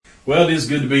Well, it is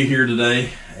good to be here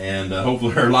today, and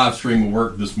hopefully our live stream will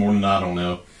work this morning. I don't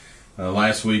know.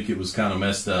 Last week it was kind of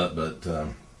messed up, but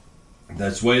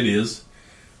that's the way it is.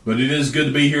 But it is good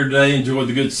to be here today. Enjoy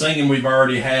the good singing we've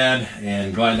already had,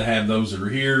 and glad to have those that are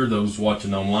here, those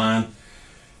watching online.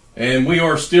 And we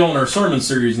are still in our sermon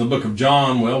series in the book of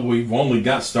John. Well, we've only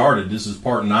got started. This is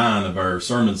part 9 of our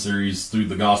sermon series through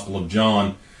the Gospel of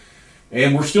John.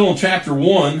 And we're still in chapter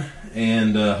 1,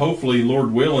 and hopefully,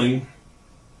 Lord willing,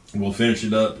 we'll finish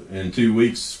it up in 2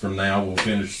 weeks from now. We'll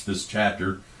finish this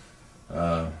chapter.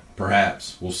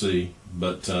 Perhaps. We'll see.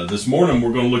 But this morning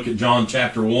we're going to look at John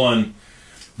chapter 1,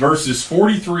 verses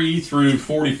 43 through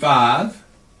 45.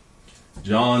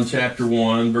 John chapter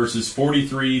 1, verses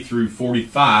 43 through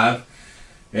 45.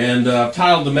 And I've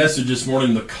titled the message this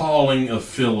morning, The Calling of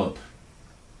Philip.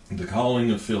 The Calling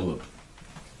of Philip.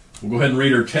 We'll go ahead and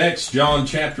read our text. John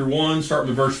chapter 1, starting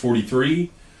with verse 43.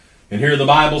 And here the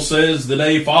Bible says, The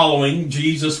day following,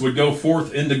 Jesus would go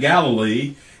forth into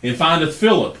Galilee, and findeth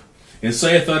Philip, and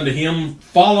saith unto him,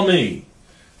 Follow me.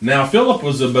 Now Philip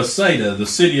was of Bethsaida, the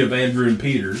city of Andrew and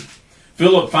Peter.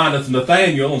 Philip findeth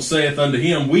Nathanael, and saith unto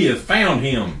him, We have found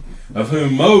him, of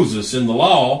whom Moses in the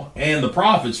law and the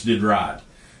prophets did write,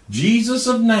 Jesus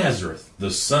of Nazareth,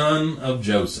 the son of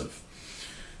Joseph.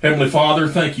 Heavenly Father,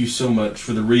 thank you so much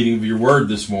for the reading of your word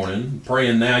this morning.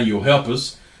 Praying now you'll help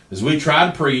us as we try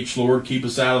to preach. Lord, keep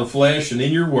us out of the flesh and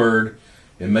in your word.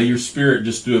 And may your Spirit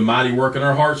just do a mighty work in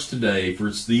our hearts today. For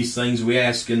it's these things we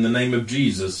ask in the name of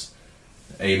Jesus.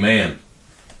 Amen.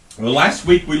 Well, last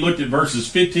week we looked at verses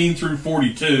 15 through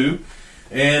 42.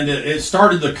 And it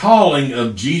started the calling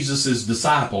of Jesus'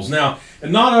 disciples. Now,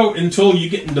 not until you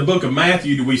get in the book of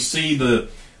Matthew do we see the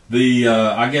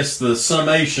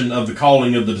summation of the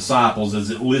calling of the disciples as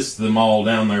it lists them all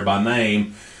down there by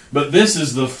name. But this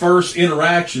is the first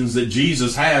interactions that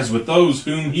Jesus has with those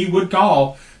whom he would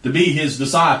call to be his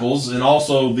disciples. And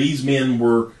also these men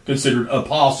were considered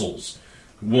apostles,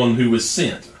 one who is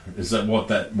sent. Is that what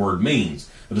that word means?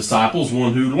 A disciple is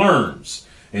one who learns.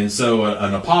 And so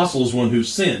an apostle is one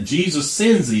who's sent. Jesus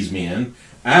sends these men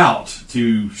out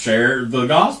to share the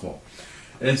gospel.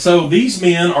 And so these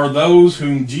men are those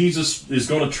whom Jesus is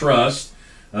going to trust.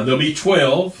 There'll be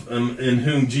 12 in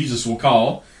whom Jesus will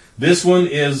call. This one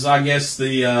is, I guess,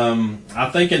 I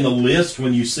think in the list,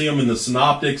 when you see him in the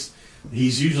synoptics,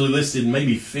 he's usually listed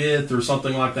maybe 5th or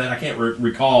something like that. I can't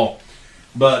recall.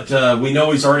 But we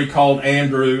know he's already called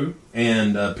Andrew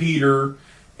and Peter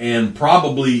and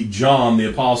probably John the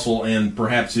Apostle and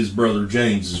perhaps his brother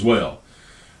James as well.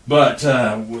 But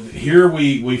here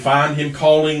we find him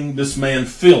calling this man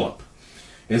Philip.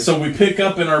 And so we pick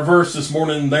up in our verse this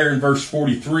morning there in verse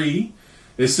 43.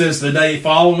 It says, The day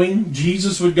following,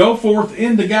 Jesus would go forth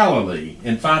into Galilee,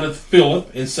 and findeth Philip,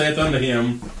 and saith unto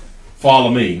him, Follow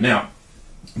me. Now,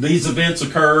 these events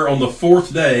occur on the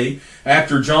 4th day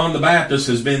after John the Baptist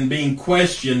has been being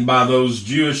questioned by those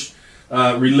Jewish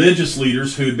religious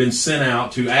leaders who had been sent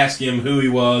out to ask him who he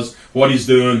was, what he's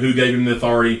doing, who gave him the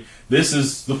authority. This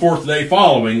is the 4th day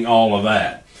following all of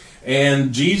that.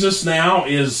 And Jesus now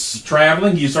is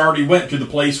traveling. He's already went to the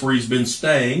place where he's been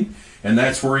staying. And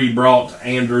that's where he brought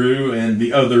Andrew and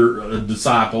the other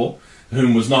disciple,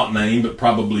 whom was not named, but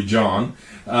probably John.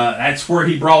 That's where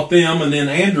he brought them. And then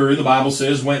Andrew, the Bible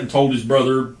says, went and told his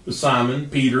brother Simon,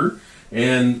 Peter.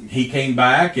 And he came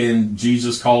back, and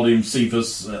Jesus called him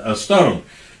Cephas, a stone.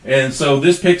 And so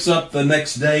this picks up the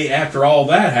next day after all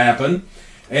that happened.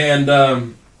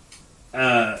 And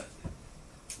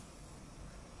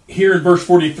here in verse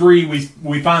 43,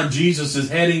 we find Jesus is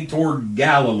heading toward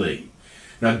Galilee.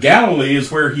 Now, Galilee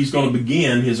is where he's going to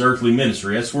begin his earthly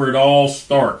ministry. That's where it all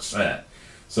starts at.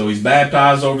 So he's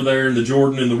baptized over there in the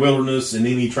Jordan in the wilderness, and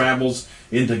then he travels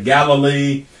into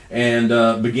Galilee and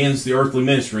begins the earthly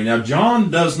ministry. Now, John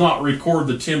does not record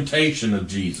the temptation of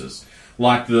Jesus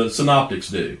like the synoptics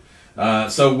do.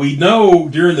 So we know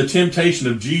during the temptation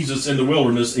of Jesus in the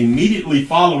wilderness, immediately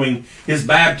following his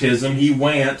baptism, he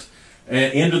went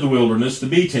into the wilderness to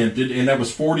be tempted, and that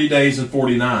was 40 days and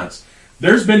 40 nights.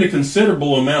 There's been a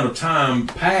considerable amount of time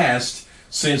passed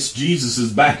since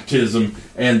Jesus' baptism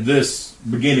and this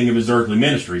beginning of his earthly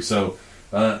ministry. So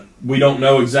we don't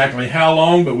know exactly how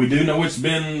long, but we do know it's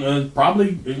been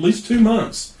probably at least 2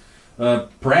 months,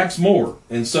 perhaps more.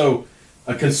 And so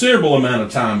a considerable amount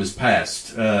of time has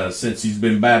passed since he's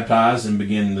been baptized and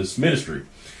began this ministry.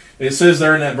 It says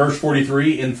there in that verse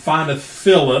 43, And findeth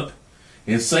Philip,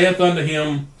 and saith unto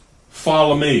him,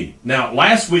 Follow me. Now,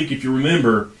 last week, if you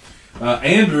remember,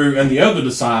 Andrew and the other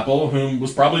disciple, whom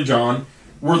was probably John,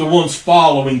 were the ones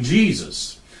following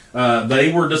Jesus.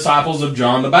 They were disciples of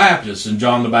John the Baptist, and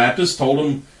John the Baptist told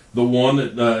them the one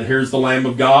that, here's the Lamb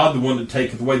of God, the one that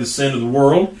taketh away the sin of the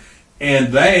world.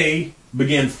 And they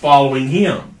begin following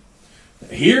him.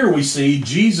 Here we see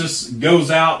Jesus goes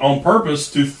out on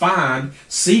purpose to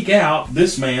seek out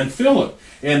this man, Philip.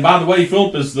 And by the way,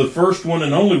 Philip is the first one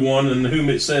and only one in whom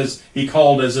it says he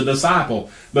called as a disciple.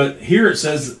 But here it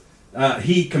says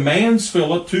he commands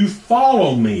Philip to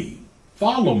follow me.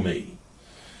 Follow me.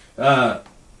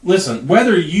 Listen,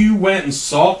 whether you went and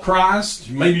sought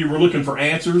Christ, maybe you were looking for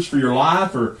answers for your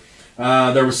life, or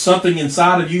there was something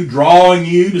inside of you drawing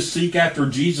you to seek after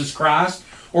Jesus Christ,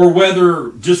 or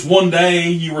whether just one day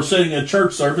you were sitting in a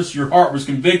church service, your heart was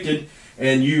convicted,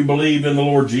 and you believe in the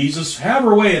Lord Jesus,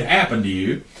 however way it happened to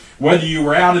you, whether you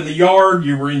were out in the yard,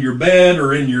 you were in your bed,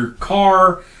 or in your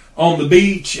car, on the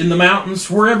beach, in the mountains,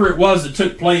 wherever it was that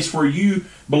took place where you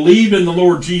believed in the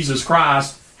Lord Jesus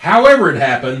Christ, however it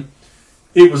happened,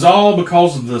 it was all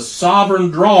because of the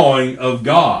sovereign drawing of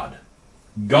God.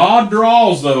 God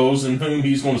draws those in whom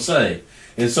he's going to save.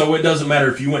 And so it doesn't matter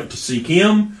if you went to seek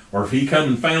him, or if he come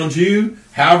and found you,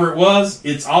 however it was,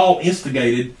 it's all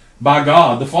instigated by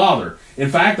God the Father. In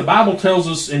fact, the Bible tells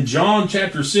us in John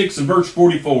chapter 6 and verse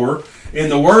 44, in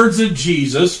the words of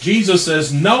Jesus, Jesus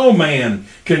says, no man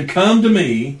can come to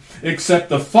me except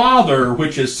the Father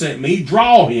which has sent me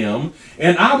draw him,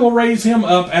 and I will raise him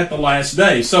up at the last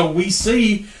day. So we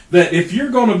see that if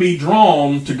you're going to be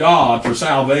drawn to God for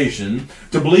salvation,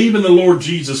 to believe in the Lord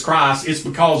Jesus Christ, it's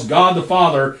because God the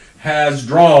Father has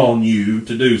drawn you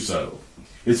to do so.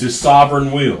 It's his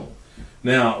sovereign will.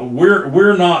 Now,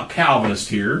 we're not Calvinists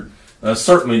here.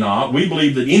 Certainly not. We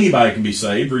believe that anybody can be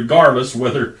saved, regardless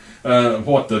whether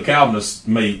what the Calvinists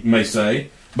may say.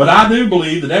 But I do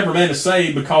believe that every man is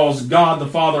saved because God the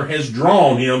Father has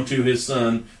drawn him to his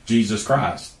Son, Jesus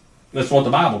Christ. That's what the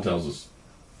Bible tells us.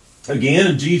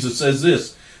 Again, Jesus says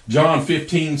this, John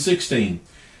 15:16.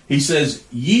 He says,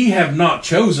 ye have not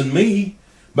chosen me,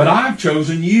 but I've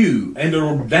chosen you and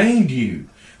ordained you,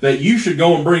 that you should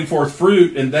go and bring forth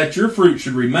fruit, and that your fruit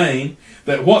should remain,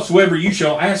 that whatsoever you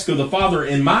shall ask of the Father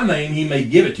in my name, he may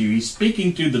give it to you. He's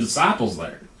speaking to the disciples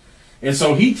there. And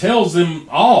so he tells them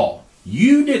all,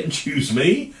 you didn't choose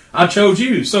me, I chose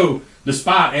you. So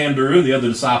despite Andrew and the other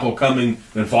disciple coming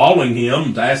and following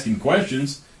him to ask him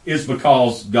questions, it's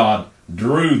because God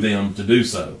drew them to do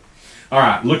so. All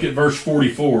right, look at verse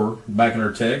 44 back in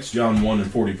our text, John 1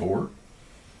 and 44.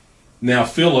 Now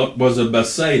Philip was of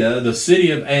Bethsaida, the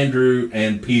city of Andrew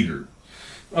and Peter.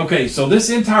 Okay, so this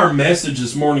entire message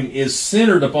this morning is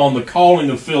centered upon the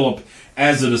calling of Philip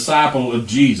as a disciple of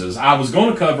Jesus. I was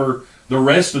going to cover the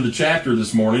rest of the chapter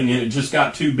this morning, and it just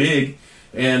got too big,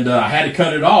 and I had to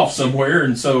cut it off somewhere,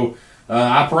 and so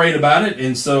I prayed about it,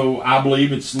 and so I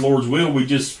believe it's the Lord's will. We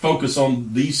just focus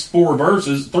on these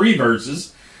three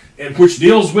verses, which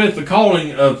deals with the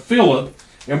calling of Philip,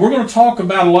 and we're going to talk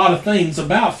about a lot of things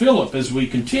about Philip as we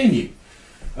continue.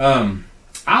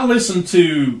 I listen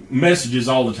to messages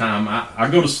all the time. I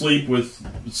go to sleep with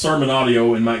sermon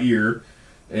audio in my ear,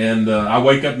 and I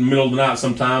wake up in the middle of the night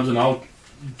sometimes, and I'll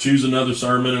choose another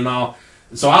sermon, and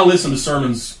so I listen to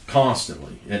sermons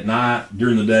constantly, at night,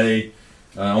 during the day,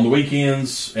 on the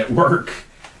weekends, at work,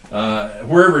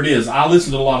 wherever it is. I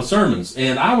listen to a lot of sermons,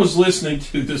 and I was listening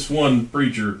to this one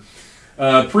preacher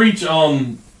preach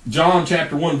on John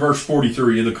chapter 1, verse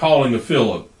 43, the calling of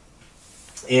Philip.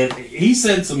 And he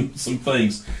said some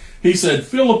things. He said,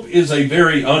 Philip is a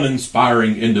very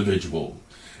uninspiring individual.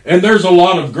 And there's a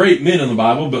lot of great men in the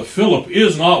Bible, but Philip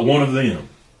is not one of them.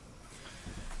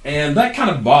 And that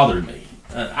kind of bothered me.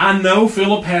 I know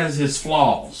Philip has his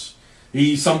flaws.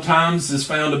 He sometimes is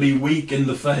found to be weak in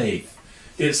the faith.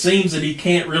 It seems that he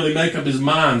can't really make up his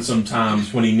mind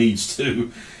sometimes when he needs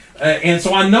to. And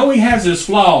so I know he has his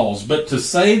flaws, but to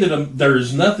say that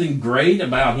there's nothing great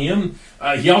about him,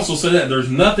 he also said that there's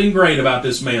nothing great about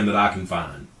this man that I can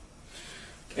find.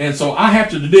 And so I have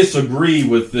to disagree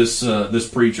with this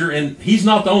preacher, and he's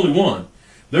not the only one.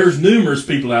 There's numerous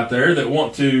people out there that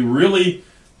want to really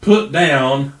put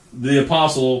down the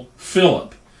apostle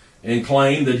Philip and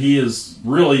claim that he is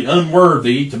really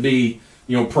unworthy to be,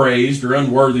 praised, or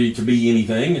unworthy to be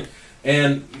anything.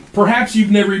 And perhaps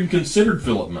you've never even considered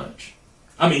Philip much.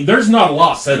 I mean, there's not a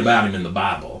lot said about him in the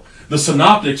Bible. The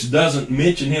Synoptics doesn't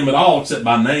mention him at all except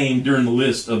by name during the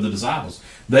list of the disciples.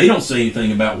 They don't say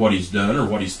anything about what he's done or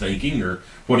what he's thinking or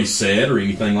what he said or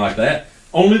anything like that.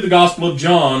 Only the Gospel of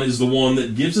John is the one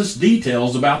that gives us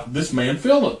details about this man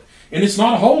Philip. And it's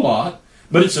not a whole lot,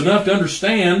 but it's enough to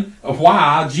understand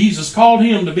why Jesus called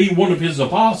him to be one of his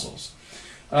apostles.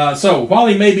 So, while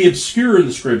he may be obscure in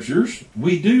the Scriptures,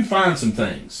 we do find some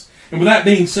things. And with that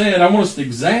being said, I want us to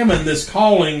examine this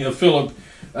calling of Philip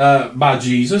by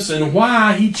Jesus and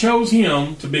why he chose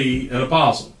him to be an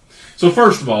apostle. So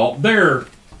first of all, there are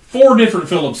 4 different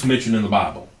Philips mentioned in the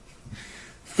Bible.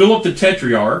 Philip the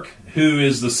Tetrarch, who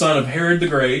is the son of Herod the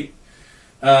Great,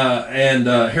 and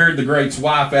Herod the Great's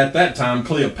wife at that time,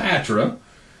 Cleopatra.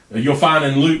 You'll find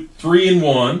in Luke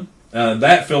 3:1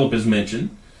 that Philip is mentioned.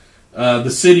 The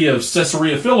city of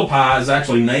Caesarea Philippi is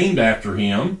actually named after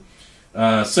him.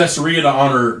 Caesarea to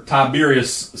honor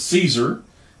Tiberius Caesar,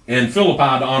 and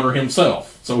Philippi to honor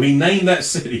himself. So he named that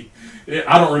city.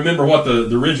 I don't remember what the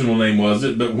original name was,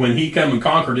 but when he came and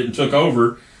conquered it and took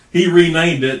over, he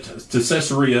renamed it to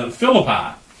Caesarea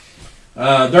Philippi.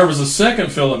 There was a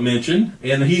second Philip mentioned,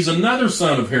 and he's another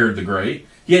son of Herod the Great.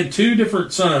 He had 2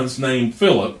 different sons named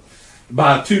Philip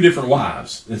by 2 different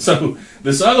wives. And so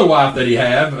this other wife that he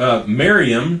had,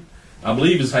 Miriam, I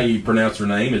believe is how you pronounce her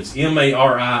name. It's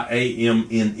Mariamne.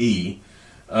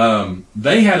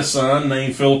 They had a son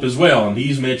named Philip as well, and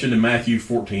he's mentioned in Matthew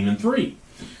 14:3.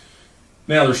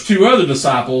 Now, there's 2 other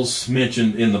disciples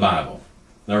mentioned in the Bible.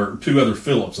 There are 2 other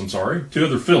Philips, 2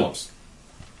 other Philips.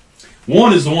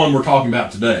 One is the one we're talking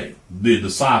about today, the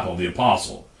disciple, the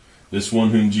apostle, this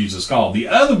one whom Jesus called. The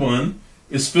other one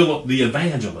is Philip the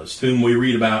evangelist, whom we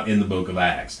read about in the book of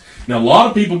Acts. Now, a lot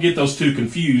of people get those 2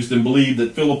 confused and believe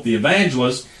that Philip the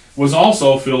evangelist was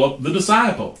also Philip the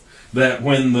disciple. That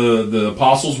when the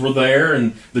apostles were there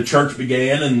and the church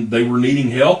began and they were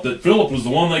needing help, that Philip was the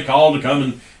one they called to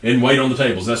come and wait on the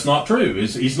tables. That's not true.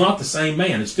 He's not the same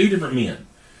man. It's 2 different men.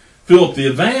 Philip the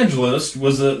evangelist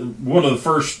was one of the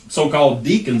first so-called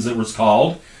deacons that was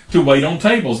called to wait on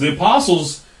tables. The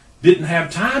apostles didn't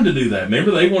have time to do that.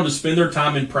 Remember, they wanted to spend their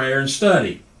time in prayer and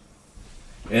study.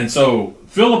 And so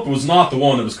Philip was not the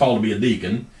one that was called to be a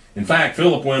deacon. In fact,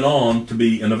 Philip went on to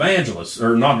be an evangelist,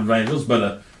 or not an evangelist,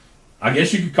 but I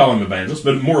guess you could call him evangelist,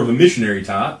 but more of a missionary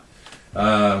type,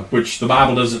 which the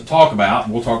Bible doesn't talk about.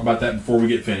 We'll talk about that before we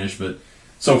get finished. But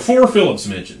so 4 Philips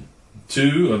mentioned.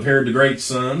 2 of Herod the Great's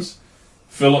sons,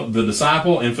 Philip the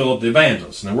disciple and Philip the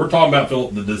evangelist. Now we're talking about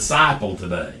Philip the disciple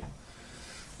today.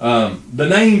 The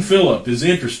name Philip is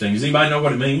interesting. Does anybody know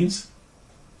what it means?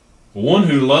 One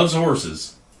who loves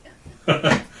horses.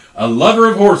 A lover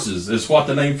of horses is what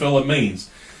the name Philip means.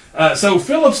 So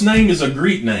Philip's name is a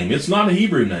Greek name. It's not a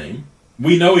Hebrew name.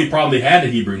 We know he probably had a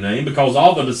Hebrew name because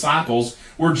all the disciples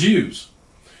were Jews.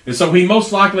 And so he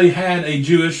most likely had a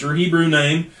Jewish or Hebrew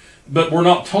name, but we're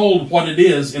not told what it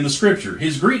is in the Scripture.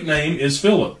 His Greek name is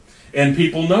Philip, and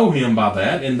people know him by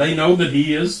that, and they know that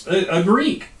he is a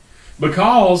Greek.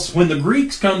 Because when the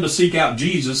Greeks come to seek out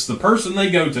Jesus, the person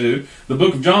they go to, the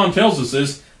book of John tells us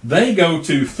this, they go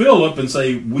to Philip and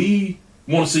say, we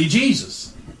want to see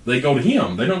Jesus. They go to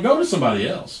him. They don't go to somebody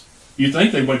else. You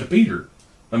think they went to Peter.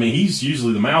 I mean, he's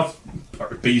usually the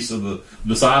mouthpiece of the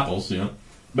disciples, you know.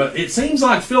 But it seems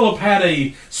like Philip had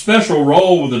a special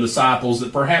role with the disciples,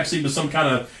 that perhaps he was some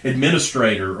kind of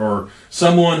administrator or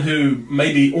someone who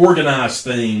maybe organized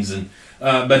things.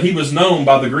 But he was known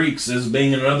by the Greeks as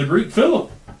being another Greek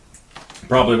Philip,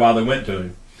 probably why they went to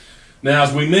him. Now,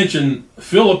 as we mentioned,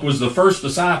 Philip was the first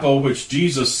disciple which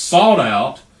Jesus sought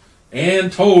out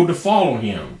and told to follow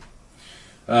him.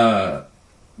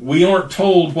 We aren't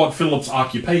told what Philip's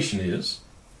occupation is.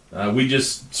 We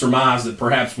just surmise that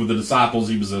perhaps with the disciples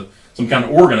he was some kind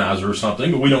of organizer or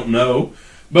something, but we don't know.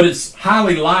 But it's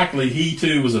highly likely he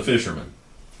too was a fisherman.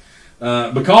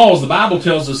 Because the Bible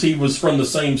tells us he was from the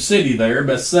same city there,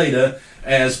 Bethsaida,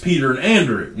 as Peter and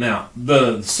Andrew. Now,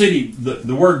 the city,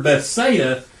 the word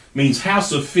Bethsaida means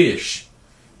house of fish.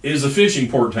 It is a fishing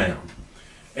port town.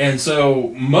 And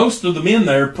so most of the men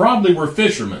there probably were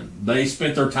fishermen. They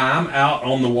spent their time out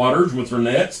on the waters with their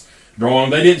nets, drawing.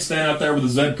 They didn't stand out there with a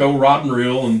Zebco rod and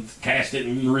reel and cast it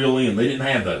and reel in. They didn't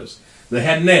have those. They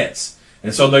had nets.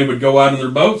 And so they would go out in their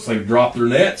boats, they'd drop their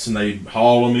nets, and they'd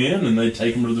haul them in, and they'd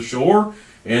take them to the shore,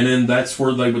 and then that's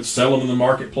where they would sell them in the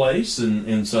marketplace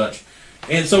and such.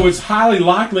 And so it's highly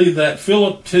likely that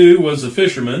Philip, too, was a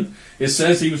fisherman. It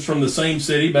says he was from the same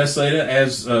city, Bethsaida,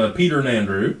 as Peter and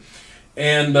Andrew.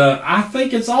 And I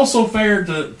think it's also fair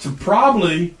to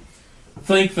probably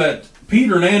think that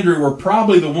Peter and Andrew were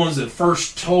probably the ones that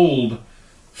first told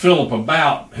Philip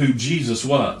about who Jesus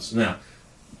was. Now,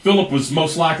 Philip was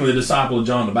most likely a disciple of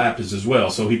John the Baptist as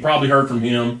well, so he probably heard from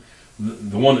him,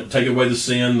 the one that take away the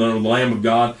sin, the Lamb of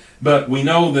God. But we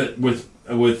know that with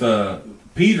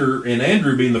Peter and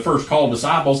Andrew being the first called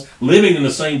disciples, living in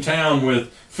the same town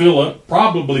with Philip,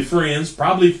 probably friends,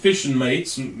 probably fishing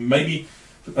mates. Maybe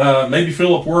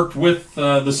Philip worked with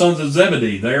the sons of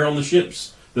Zebedee there on the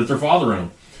ships that their father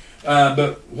owned.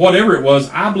 But whatever it was,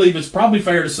 I believe it's probably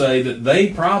fair to say that they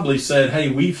probably said, "Hey,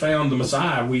 we found the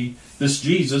Messiah. this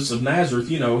Jesus of Nazareth,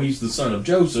 he's the son of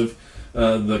Joseph,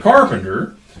 the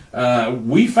carpenter.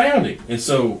 We found him. And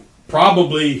so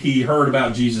probably he heard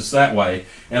about Jesus that way.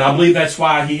 And I believe that's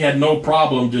why he had no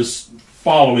problem just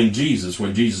following Jesus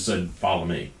when Jesus said, follow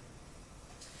me.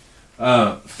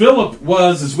 Philip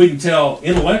was, as we can tell,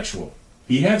 intellectual.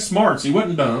 He had smarts. He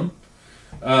wasn't dumb.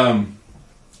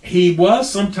 He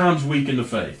was sometimes weak in the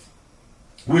faith,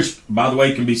 which, by the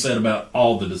way, can be said about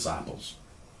all the disciples.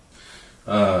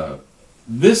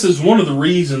 This is one of the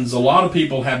reasons a lot of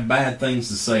people have bad things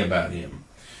to say about him.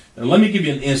 And let me give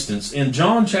you an instance. In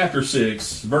John chapter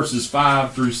 6, verses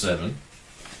 5 through 7,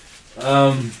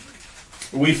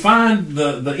 we find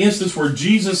the instance where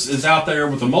Jesus is out there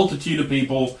with a multitude of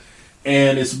people,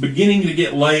 and it's beginning to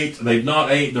get late. They've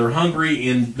not ate. They're hungry,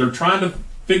 and they're trying to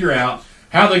figure out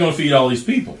how they're going to feed all these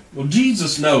people. Well,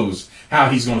 Jesus knows how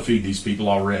he's going to feed these people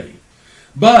already.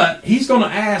 But he's going to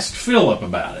ask Philip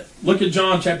about it. Look at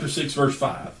John chapter 6, verse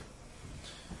 5.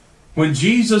 When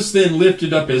Jesus then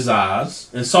lifted up his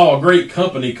eyes, and saw a great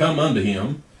company come unto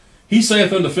him, he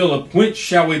saith unto Philip, Whence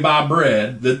shall we buy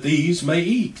bread, that these may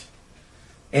eat?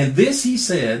 And this he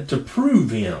said to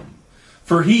prove him,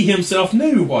 for he himself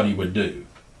knew what he would do.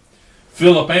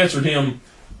 Philip answered him,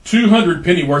 200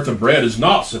 pennyworth of bread is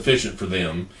not sufficient for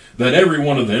them, that every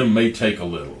one of them may take a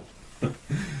little.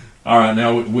 All right,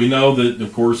 now we know that,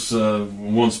 of course,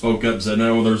 one spoke up and said,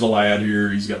 no, there's a lad here,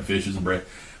 he's got fishes and bread.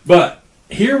 But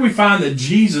here we find that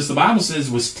Jesus, the Bible says,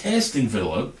 was testing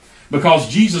Philip, because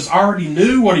Jesus already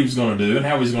knew what he was going to do and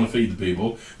how he was going to feed the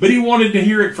people, but he wanted to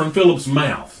hear it from Philip's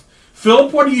mouth.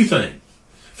 Philip, what do you think?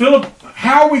 Philip,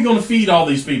 how are we going to feed all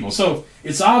these people? So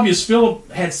it's obvious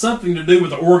Philip had something to do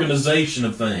with the organization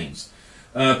of things.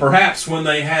 Perhaps when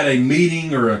they had a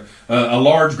meeting or a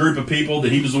large group of people,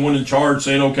 that he was the one in charge,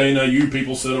 saying, okay, now you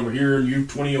people sit over here and you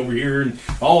 20 over here and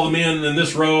all the men in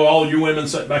this row, all you women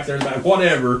sit back there in the back,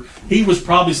 whatever. He was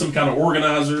probably some kind of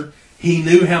organizer. He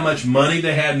knew how much money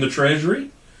they had in the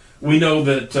treasury. We know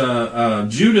that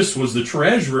Judas was the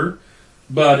treasurer,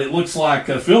 but it looks like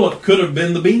Philip could have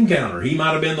been the bean counter. He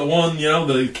might have been the one,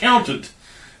 the accountant,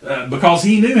 because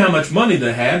he knew how much money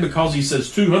they had, because he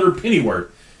says 200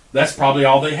 pennyworth. That's probably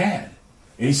all they had.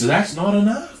 And he said, that's not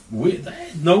enough.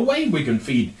 There's no way we can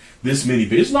feed this many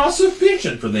people. It's not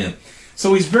sufficient for them.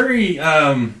 So he's very,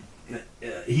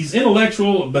 he's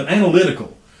intellectual, but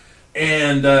analytical.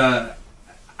 And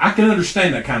I can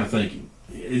understand that kind of thinking.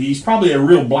 He's probably a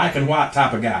real black and white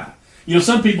type of guy.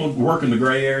 Some people work in the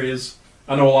gray areas.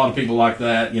 I know a lot of people like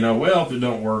that. Well, if it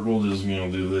don't work, we'll just,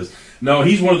 do this. No,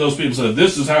 he's one of those people who says,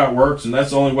 this is how it works, and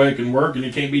that's the only way it can work, and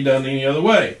it can't be done any other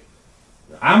way.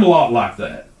 I'm a lot like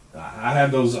that. I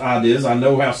have those ideas. I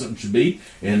know how something should be,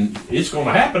 and it's going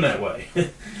to happen that way.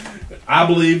 I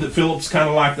believe that Philip's kind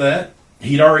of like that.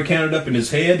 He'd already counted up in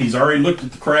his head. He's already looked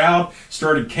at the crowd,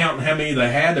 started counting how many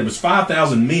they had. There was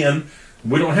 5,000 men.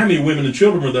 We don't know how many women and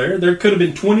children were there. There could have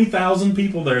been 20,000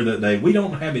 people there that day. We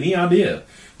don't have any idea.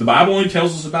 The Bible only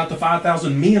tells us about the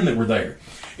 5,000 men that were there.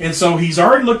 And so he's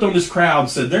already looked on this crowd and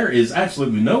said, there is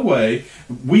absolutely no way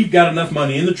we've got enough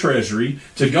money in the treasury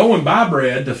to go and buy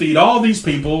bread to feed all these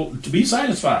people to be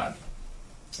satisfied.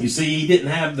 You see, he didn't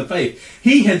have the faith.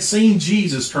 He had seen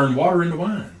Jesus turn water into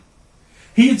wine.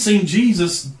 He had seen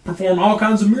Jesus perform all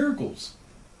kinds of miracles,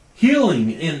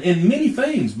 healing in many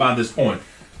things by this point.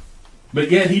 But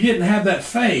yet he didn't have that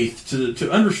faith to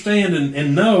understand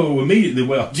and know immediately,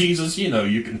 well, Jesus,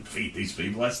 you can feed these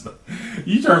people.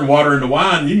 You turn water into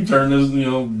wine, you can turn this,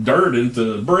 dirt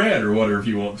into bread or whatever if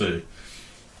you want to.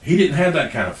 He didn't have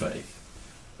that kind of faith.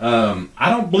 I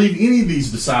don't believe any of these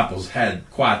disciples had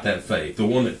quite that faith. The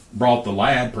one that brought the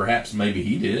lad, perhaps maybe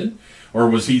he did. Or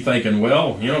was he thinking,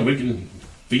 well, we can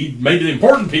feed maybe the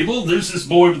important people. There's this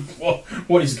boy with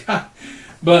what he's got.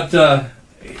 But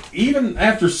even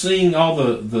after seeing all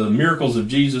the miracles of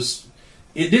Jesus,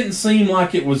 it didn't seem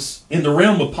like it was in the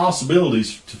realm of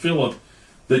possibilities to Philip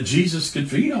that Jesus could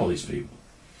feed all these people.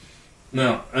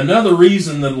 Now, another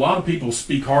reason that a lot of people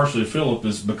speak harshly of Philip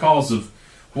is because of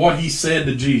what he said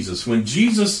to Jesus. When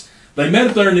they met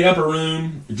up there in the upper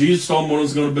room, Jesus told them one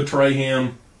was going to betray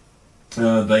him.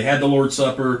 They had the Lord's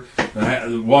Supper,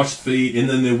 washed feet, and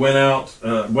then they went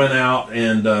out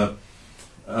and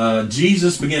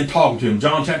Jesus began talking to him.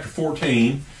 John chapter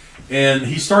 14, and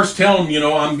he starts telling him,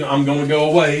 I'm going to go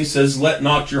away. He says, let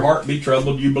not your heart be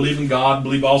troubled. You believe in God,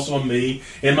 believe also in me.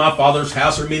 In my Father's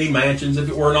house are many mansions. If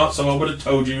it were not so, I would have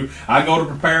told you. I go to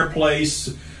prepare a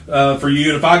place for you.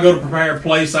 And if I go to prepare a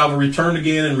place, I will return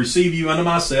again and receive you unto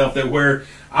myself, that where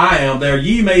I am, there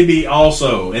ye may be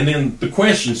also. And then the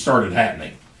question started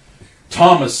happening.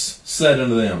 Thomas said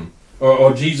unto them,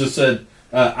 or Jesus said,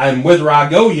 And whither I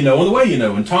go, you know, and the way you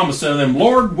know. And Thomas said to them,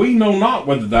 Lord, we know not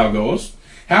whither thou goest.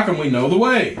 How can we know the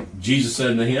way? Jesus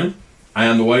said unto him, I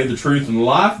am the way, the truth, and the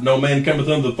life. No man cometh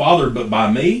unto the Father but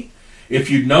by me. If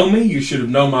you'd known me, you should have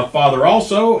known my Father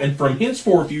also. And from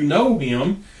henceforth you know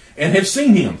him and have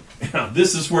seen him. Now,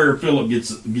 this is where Philip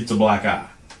gets a black eye.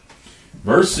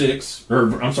 Verse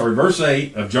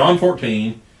 8 of John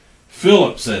 14,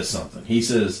 Philip says something. He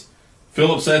says,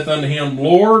 Philip saith unto him,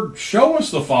 Lord, show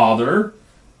us the Father,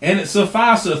 and it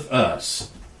sufficeth us.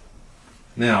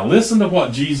 Now, listen to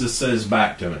what Jesus says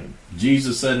back to him.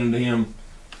 Jesus said unto him,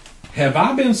 Have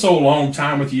I been so long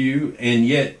time with you, and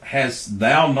yet hast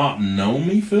thou not known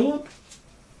me, Philip?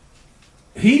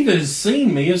 He that has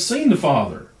seen me has seen the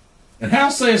Father. And how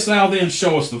sayest thou then,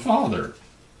 show us the Father?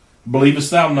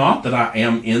 Believest thou not that I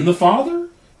am in the Father,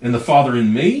 and the Father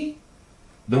in me?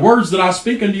 The words that I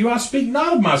speak unto you, I speak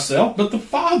not of myself, but the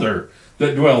Father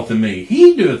that dwelleth in me.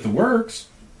 He doeth the works.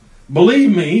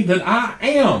 Believe me that I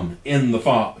am in the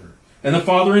Father, and the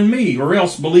Father in me, or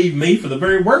else believe me for the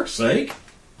very work's sake.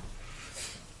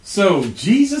 So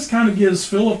Jesus kind of gives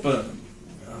Philip a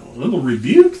little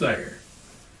rebuke there.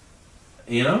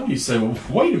 You know, you say, well,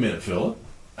 wait a minute, Philip.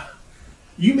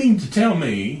 You mean to tell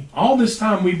me all this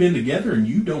time we've been together and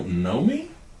you don't know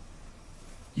me?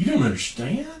 You don't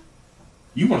understand?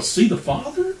 You want to see the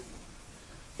Father?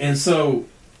 And so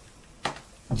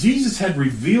Jesus had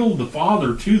revealed the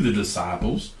Father to the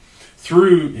disciples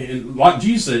through, like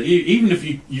Jesus said, even if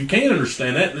you can't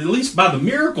understand that, at least by the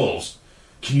miracles,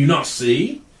 can you not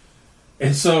see?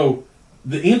 And so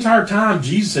the entire time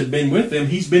Jesus had been with them,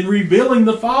 he's been revealing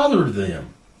the Father to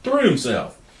them through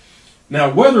himself. Now,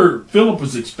 whether Philip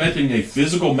was expecting a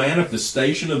physical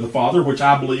manifestation of the Father, which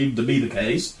I believe to be the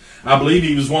case, I believe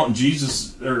he was wanting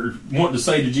to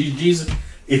say to Jesus,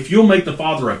 if you'll make the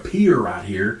Father appear right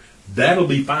here, that'll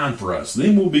be fine for us.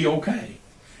 Then we'll be okay.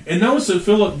 And notice that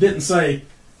Philip didn't say,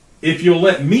 if you'll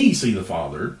let me see the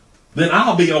Father, then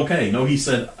I'll be okay. No, he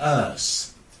said,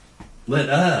 us. Let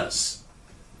us.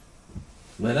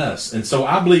 Let us. And so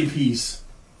I believe he's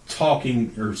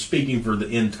talking or speaking for the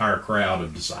entire crowd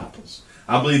of disciples.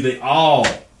 I believe they all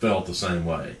felt the same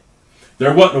way.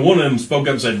 There wasn't one of them spoke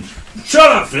up and said, "Shut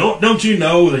up, Philip! Don't you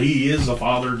know that he is the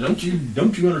Father? Don't you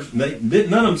understand?"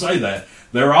 None of them say that.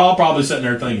 They're all probably sitting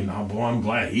there thinking, "Oh boy, I'm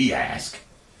glad he asked,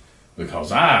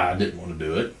 because I didn't want to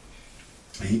do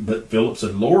it." But Philip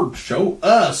said, "Lord, show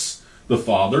us the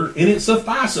Father, and it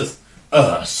sufficeth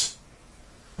us."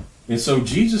 And so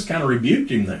Jesus kind of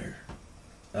rebuked him there.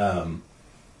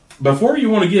 Before you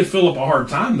want to give Philip a hard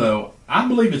time, though, I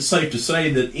believe it's safe to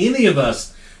say that any of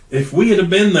us, if we had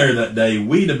been there that day,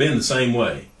 we'd have been the same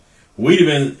way. We'd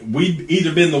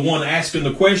either been the one asking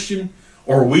the question,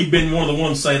 or we'd been one of the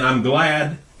ones saying, "I'm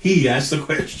glad he asked the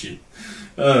question."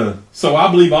 So I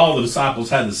believe all the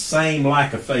disciples had the same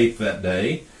lack of faith that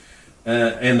day,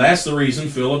 and that's the reason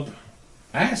Philip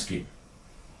asked him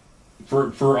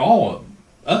for all of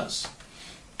us.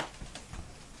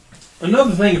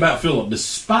 Another thing about Philip,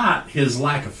 despite his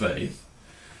lack of faith,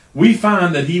 we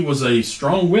find that he was a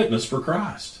strong witness for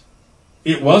Christ.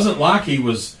 It wasn't like he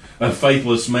was a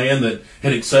faithless man that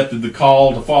had accepted the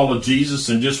call to follow Jesus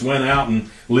and just went out and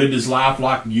lived his life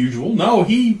like usual. No,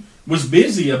 he was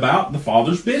busy about the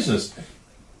Father's business.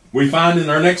 We find in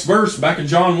our next verse, back in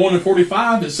John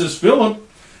 1:45, it says, Philip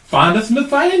findeth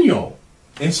Nathanael,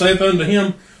 and saith unto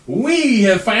him, We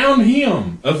have found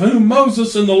him, of whom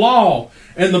Moses in the law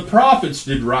and the prophets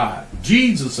did write,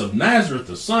 Jesus of Nazareth,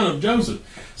 the son of Joseph.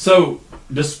 So,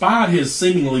 despite his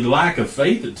seemingly lack of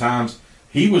faith at times,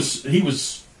 he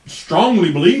was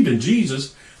strongly believed in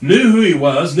Jesus, knew who he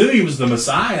was, knew he was the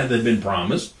Messiah that had been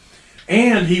promised,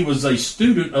 and he was a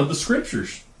student of the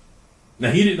Scriptures.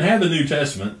 Now, he didn't have the New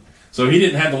Testament, so he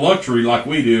didn't have the luxury like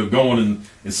we do of going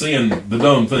and seeing the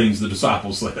dumb things the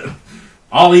disciples said.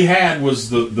 All he had was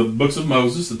the books of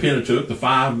Moses, the Pentateuch, the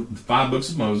five books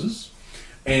of Moses.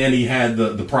 And he had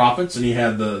the prophets, and he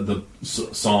had the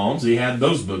Psalms. He had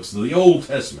those books, the Old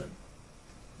Testament.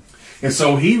 And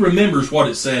so he remembers what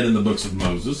it said in the books of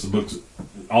Moses. The books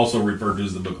also referred to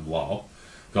as the book of law,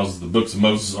 because the books of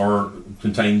Moses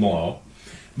contain the law.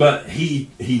 But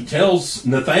he tells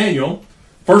Nathanael,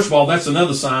 first of all, that's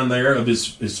another sign there of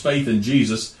his faith in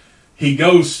Jesus. He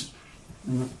goes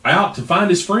out to find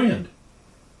his friend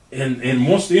and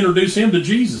wants to introduce him to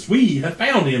Jesus. We have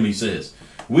found him, he says.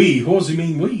 We, what does he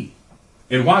mean we?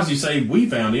 And why does he say we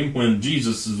found him when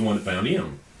Jesus is the one that found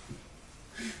him?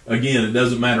 Again, it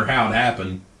doesn't matter how it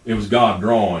happened. It was God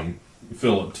drawing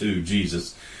Philip to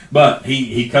Jesus. But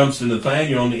he comes to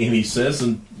Nathanael and he says,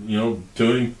 to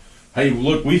him, "Hey,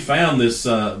 look, we found this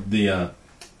the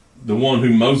the one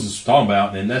whom Moses was talking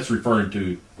about, and that's referring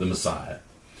to the Messiah.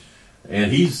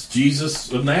 And he's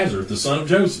Jesus of Nazareth, the son of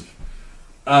Joseph.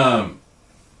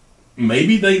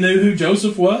 Maybe they knew who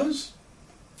Joseph was.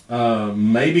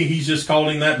 Maybe he's just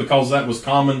calling that because that was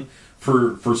common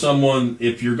for someone.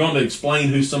 If you're going to explain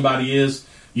who somebody is,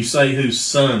 you say whose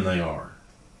son they are.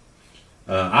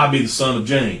 I'd be the son of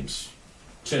James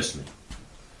Chesney.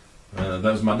 That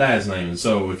was my dad's name. And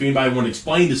so if anybody want to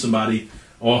explain to somebody,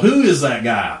 well, who is that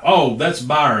guy? Oh, that's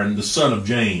Byron, the son of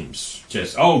James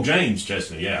Chesney. Oh, James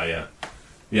Chesney. Yeah,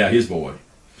 his boy.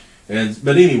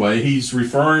 But anyway, he's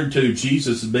referring to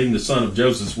Jesus as being the son of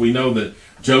Joseph. We know that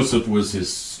Joseph was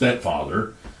his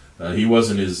stepfather. He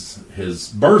wasn't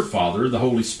his birth father. The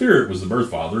Holy Spirit was the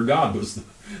birth father. God was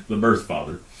the birth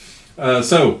father.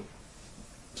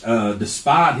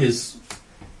 Despite his,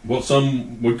 what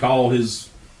some would call his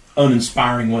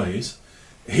uninspiring ways,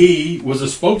 he was a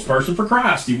spokesperson for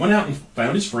Christ. He went out and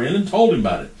found his friend and told him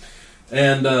about it.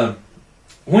 And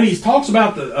when he talks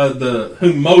about the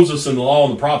whom Moses and the law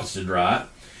and the prophets did write,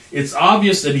 it's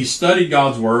obvious that he studied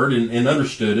God's word and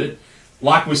understood it.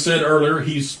 Like we said earlier,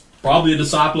 he's probably a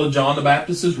disciple of John the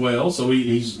Baptist as well, so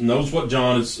he knows what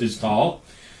John is taught.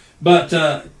 But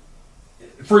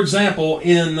for example,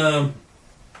 in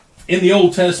the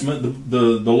Old Testament,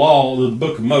 the law, the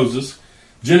book of Moses,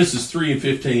 Genesis 3 and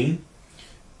 15,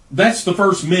 that's the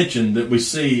first mention that we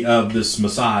see of this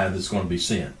Messiah that's going to be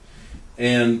sent.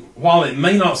 And while it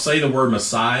may not say the word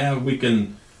Messiah, we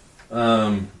can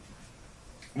tell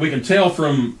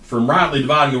from rightly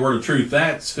dividing the word of truth,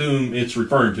 that's whom it's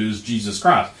referring to as Jesus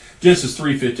Christ. Genesis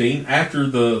 3:15, after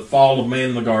the fall of man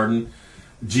in the garden,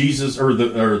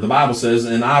 the Bible says,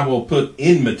 "And I will put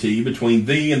enmity between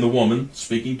thee and the woman,"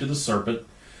 speaking to the serpent,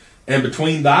 "and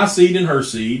between thy seed and her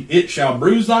seed. It shall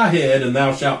bruise thy head, and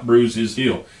thou shalt bruise his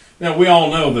heel." Now, we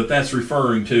all know that that's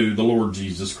referring to the Lord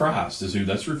Jesus Christ, is who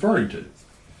that's referring to.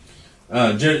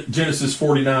 Genesis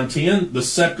 49:10, "The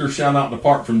scepter shall not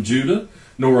depart from Judah,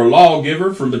 nor a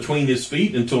lawgiver from between his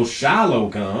feet, until Shiloh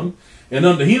come, and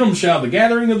unto him shall the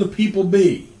gathering of the people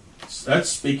be." That's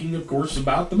speaking, of course,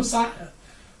 about the Messiah,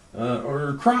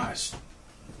 or Christ.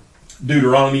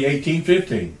 Deuteronomy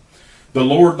 18:15, "The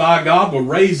Lord thy God will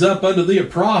raise up unto thee a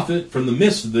prophet from the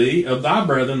midst of thee, of thy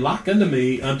brethren, like unto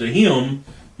me, unto him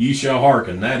ye shall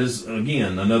hearken." That is,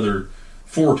 again, another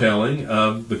foretelling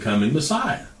of the coming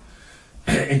Messiah.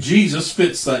 And Jesus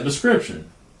fits that description.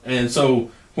 And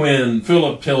so when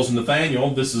Philip tells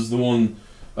Nathanael, this is the one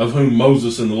of whom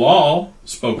Moses and the law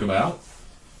spoke about,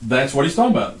 that's what he's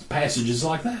talking about. Passages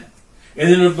like that.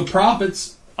 And then of the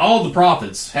prophets, all the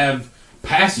prophets have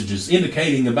passages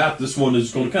indicating about this one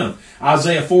that's going to come.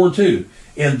 Isaiah 4:2,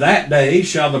 "In that day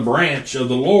shall the branch of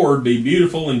the Lord be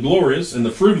beautiful and glorious, and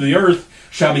the fruit of the earth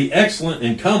shall be excellent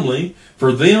and comely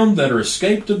for them that are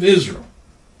escaped of Israel."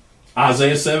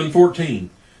 Isaiah 7:14,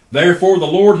 "Therefore the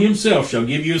Lord himself shall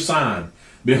give you a sign.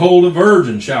 Behold, a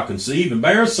virgin shall conceive and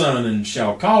bear a son, and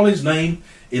shall call his name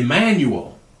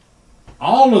Emmanuel."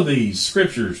 All of these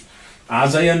scriptures.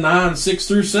 Isaiah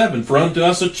 9:6-7, "For unto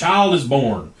us a child is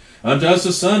born, unto us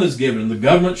a son is given, and the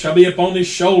government shall be upon his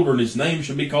shoulder, and his name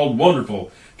shall be called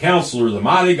Wonderful, Counselor, the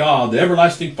Mighty God, the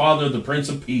Everlasting Father, the Prince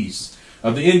of Peace.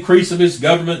 Of the increase of his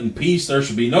government and peace there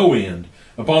shall be no end.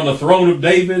 Upon the throne of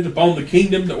David, upon the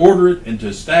kingdom, to order it and to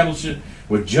establish it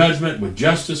with judgment, with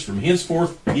justice from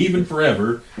henceforth, even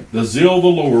forever. The zeal of the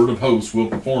Lord of hosts will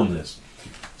perform this."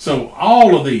 So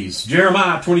all of these,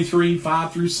 Jeremiah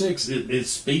 23:5-6, it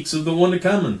speaks of the one to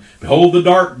come. "Behold, the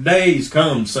dark days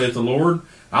come, saith the Lord.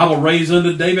 I will raise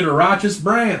unto David a righteous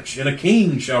branch, and a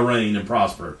king shall reign and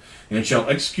prosper, and shall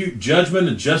execute judgment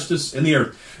and justice in the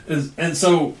earth." And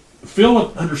so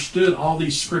Philip understood all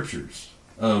these scriptures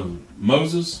of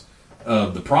Moses,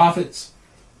 of the prophets,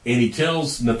 and he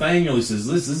tells Nathanael, he says,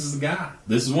 this is the guy.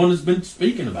 This is one that's been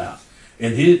speaking about.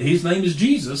 And his name is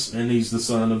Jesus, and he's the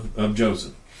son of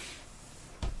Joseph.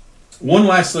 One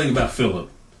last thing about Philip.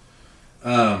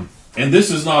 And this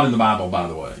is not in the Bible, by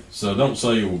the way. So don't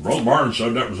say, well, Brother Barnes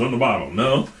said that was in the Bible.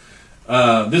 No.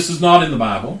 This is not in the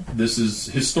Bible. This is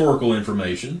historical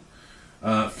information.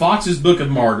 Fox's Book of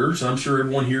Martyrs. I'm sure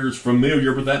everyone here is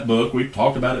familiar with that book. We've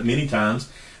talked about it many times.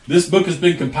 This book has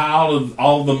been compiled of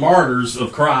all the martyrs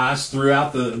of Christ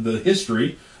throughout the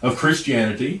history of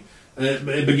Christianity.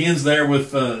 It begins there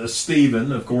with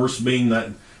Stephen, of course, being that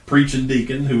preaching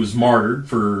deacon who was martyred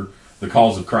for the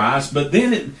cause of Christ. But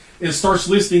then it starts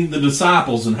listing the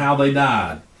disciples and how they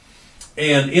died.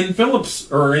 And in Philip's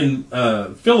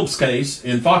case,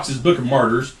 in Fox's Book of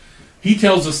Martyrs, he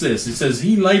tells us this. He says,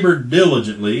 "He labored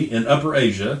diligently in Upper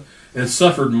Asia and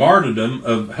suffered martyrdom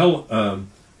of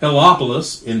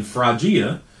Heliopolis in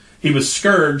Phrygia, He was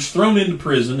scourged, thrown into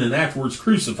prison, and afterwards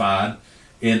crucified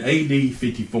in AD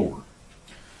 54.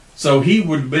 So he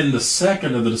would have been the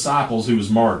second of the disciples who was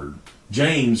martyred.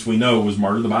 James, we know, was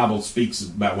martyred. The Bible speaks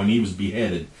about when he was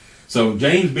beheaded. So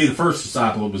James would be the first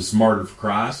disciple that was martyred for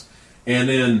Christ. And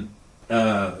then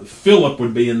Philip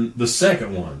would be the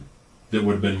second one that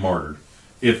would have been martyred,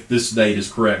 if this date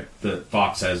is correct that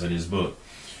Fox has in his book.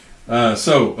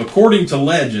 So, according to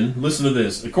legend, listen to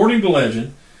this. According to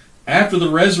legend, after the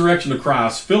resurrection of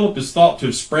Christ, Philip is thought to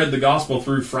have spread the gospel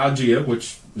through Phrygia,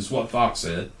 which is what Fox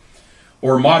said,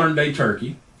 or modern-day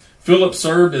Turkey. Philip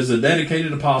served as a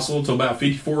dedicated apostle until about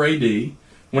 54 AD,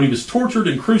 when he was tortured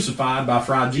and crucified by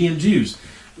Phrygian Jews.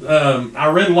 I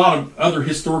read a lot of other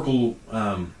historical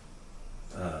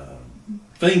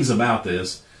things about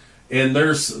this, and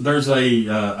there's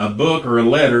a book or a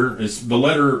letter. It's the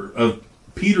letter of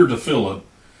Peter to Philip,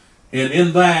 and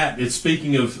in that it's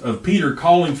speaking of Peter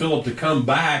calling Philip to come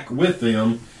back with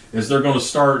them as they're going to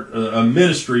start a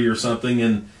ministry or something,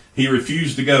 and he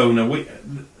refused to go.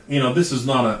 Now this is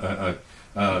not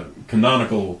a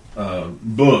canonical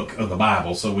book of the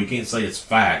Bible, so we can't say it's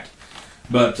fact,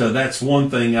 but that's one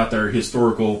thing out there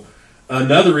historical.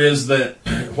 Another is that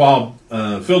while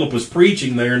Philip was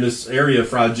preaching there in this area of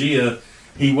Phrygia,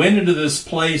 he went into this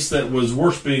place that was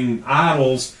worshiping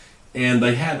idols, and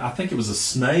they had, I think it was a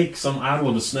snake, some idol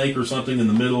of a snake or something in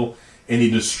the middle, and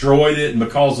he destroyed it, and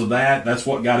because of that, that's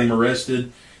what got him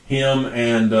arrested. Him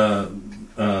and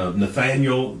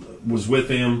Nathaniel was with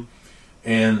him,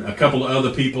 and a couple of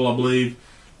other people, I believe.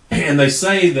 And they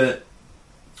say that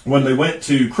when they went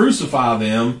to crucify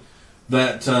them,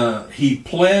 that he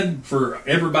pled for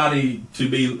everybody to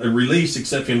be released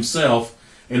except himself,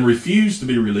 and refused to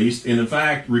be released, and in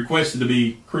fact requested to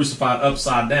be crucified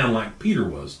upside down like Peter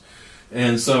was.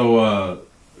 And so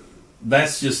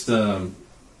that's just a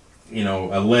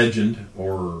legend,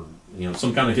 or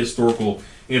some kind of historical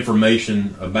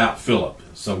information about Philip.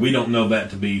 So we don't know that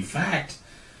to be fact,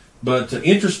 but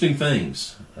interesting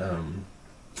things.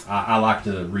 I like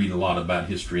to read a lot about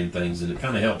history and things, and it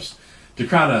kind of helps to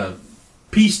kind of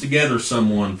piece together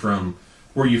someone from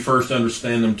where you first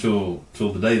understand them till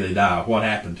the day they die, what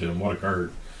happened to them, what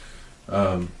occurred.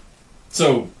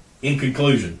 So, in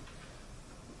conclusion,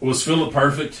 was Philip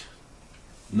perfect?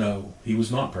 No, he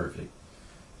was not perfect.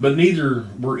 But neither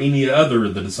were any other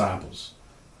of the disciples.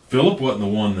 Philip wasn't the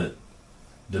one that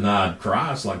denied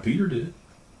Christ like Peter did.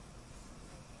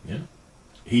 Yeah.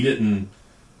 He didn't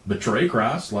betray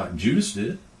Christ like Judas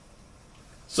did.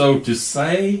 So to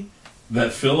say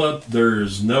that Philip,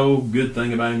 there's no good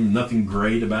thing about him, nothing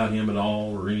great about him at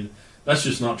all, or anything, that's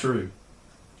just not true.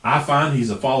 I find he's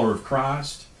a follower of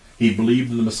Christ. He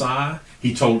believed in the Messiah.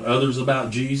 He told others about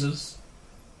Jesus.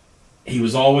 He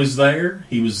was always there.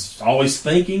 He was always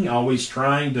thinking, always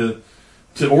trying to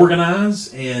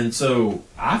organize. And so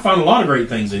I find a lot of great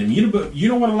things in him. You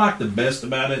know what I like the best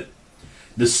about it?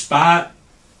 Despite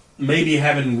maybe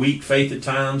having weak faith at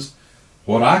times,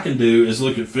 what I can do is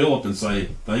look at Philip and say,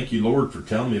 thank you, Lord, for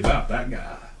telling me about that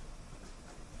guy.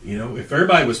 If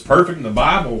everybody was perfect in the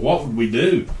Bible, what would we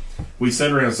do? We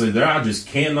sit around and say, I just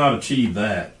cannot achieve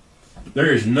that.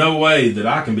 There is no way that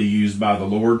I can be used by the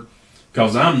Lord,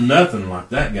 because I'm nothing like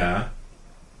that guy.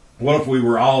 What if we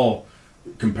were all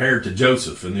compared to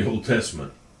Joseph in the Old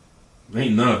Testament?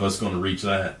 Ain't none of us going to reach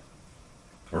that.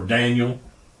 Or Daniel.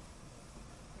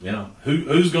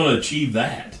 Who's going to achieve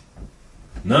that?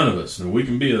 None of us. And we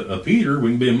can be a Peter,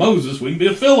 we can be a Moses, we can be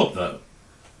a Philip, though.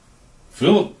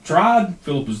 Philip tried.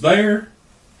 Philip was there.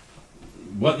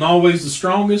 Wasn't always the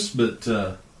strongest,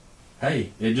 but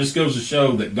hey, it just goes to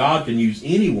show that God can use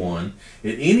anyone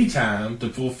at any time to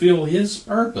fulfill His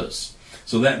purpose.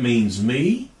 So that means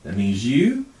me, that means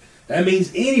you, that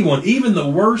means anyone, even the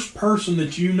worst person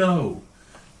that you know.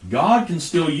 God can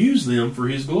still use them for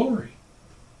His glory.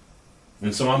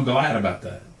 And so I'm glad about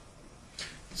that.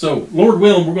 So, Lord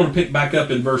willing, we're going to pick back up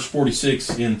in verse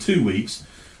 46 in 2 weeks.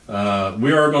 We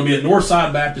are going to be at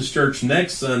Northside Baptist Church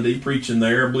next Sunday, preaching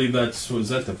there. I believe was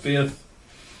that the 5th?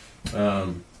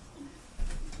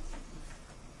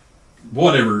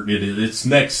 Whatever it is, it's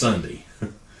next Sunday.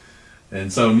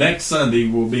 And so next Sunday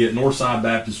we'll be at Northside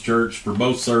Baptist Church for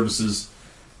both services.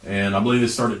 And I believe they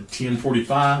start at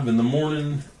 10:45 in the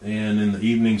morning, and in the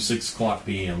evening 6 o'clock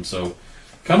p.m. So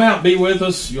come out, be with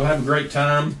us. You'll have a great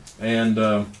time. And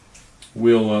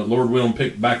we'll, Lord willing,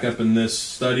 pick back up in this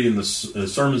study in the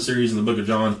sermon series in the book of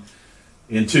John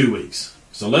in 2 weeks.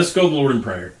 So let's go to the Lord in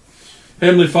prayer.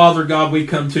 Heavenly Father, God, we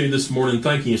come to you this morning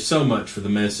thanking you so much for the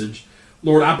message.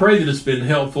 Lord, I pray that it's been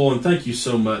helpful, and thank you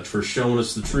so much for showing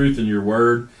us the truth in your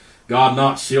word. God,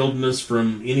 not shielding us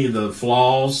from any of the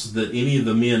flaws that any of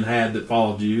the men had that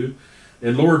followed you.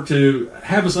 And Lord, to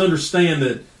have us understand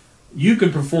that you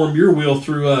can perform your will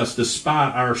through us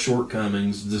despite our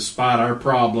shortcomings, despite our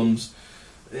problems,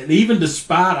 and even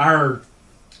despite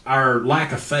our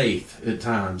lack of faith at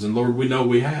times. And Lord, we know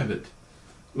we have it.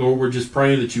 Lord, we're just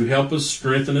praying that you help us,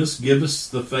 strengthen us, give us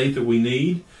the faith that we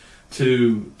need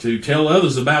to tell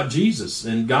others about Jesus.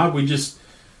 And God,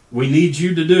 we need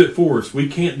you to do it for us. We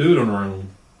can't do it on our own.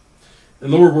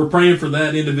 And Lord, we're praying for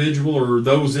that individual or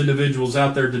those individuals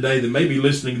out there today that may be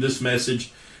listening to this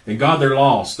message, and God, they're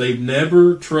lost. They've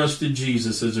never trusted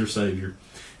Jesus as their Savior.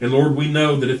 And Lord, we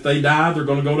know that if they die, they're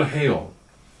going to go to hell.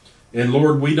 And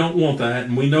Lord, we don't want that.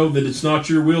 And we know that it's not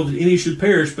your will that any should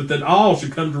perish, but that all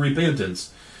should come to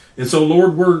repentance. And so,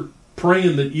 Lord, we're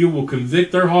praying that you will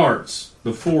convict their hearts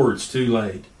before it's too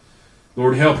late.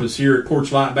 Lord, help us here at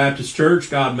Porchlight Baptist Church.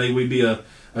 God, may we be a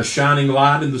shining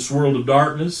light in this world of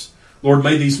darkness. Lord,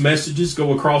 may these messages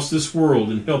go across this world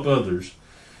and help others.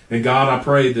 And God, I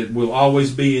pray that we'll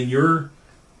always be in your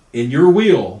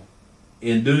will,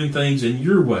 in doing things in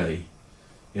your way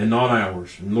and not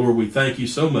ours. And Lord, we thank you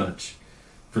so much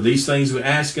for these things we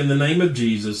ask in the name of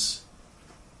Jesus.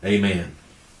 Amen.